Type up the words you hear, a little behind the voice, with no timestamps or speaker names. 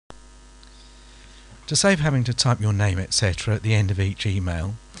To save having to type your name etc. at the end of each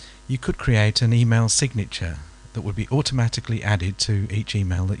email, you could create an email signature that would be automatically added to each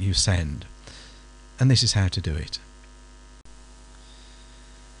email that you send. And this is how to do it.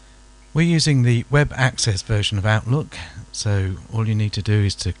 We're using the web access version of Outlook, so all you need to do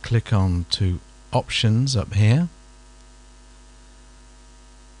is to click on to Options up here.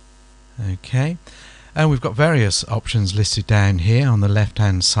 Okay, and we've got various options listed down here on the left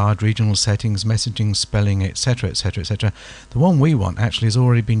hand side: regional settings, messaging, spelling, etc, etc, etc. The one we want actually has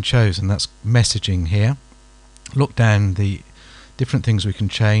already been chosen, that's messaging here. Look down the different things we can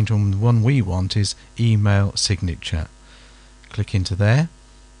change, and the one we want is email signature. Click into there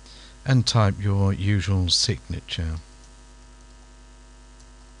and type your usual signature.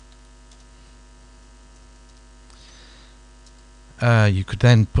 You could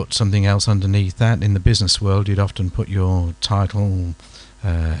then put something else underneath that. In the business world, you'd often put your title,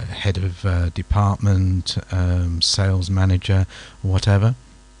 head of department, sales manager, whatever.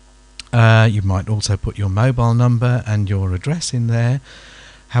 You might also put your mobile number and your address in there.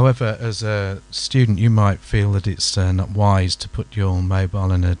 However, as a student, you might feel that it's not wise to put your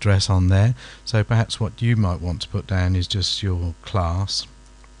mobile and address on there. So perhaps what you might want to put down is just your class.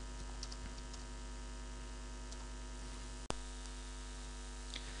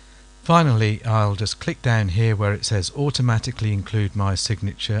 Finally, I'll just click down here where it says automatically include my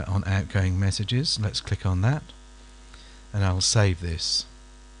signature on outgoing messages. Let's click on that and I'll save this.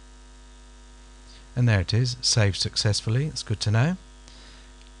 And there it is, saved successfully. It's good to know.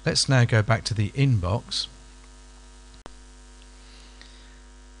 Let's now go back to the inbox.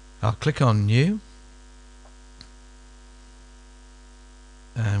 I'll click on New,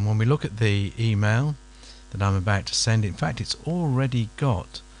 and when we look at the email that I'm about to send, in fact it's already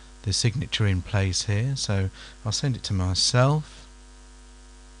got the signature in place here, so I'll send it to myself.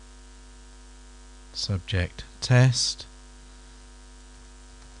 Subject test.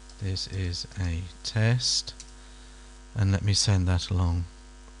 This is a test, and let me send that along.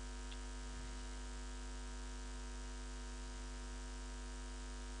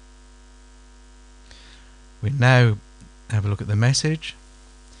 We now have a look at the message.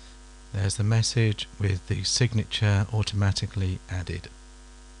 There's the message with the signature automatically added.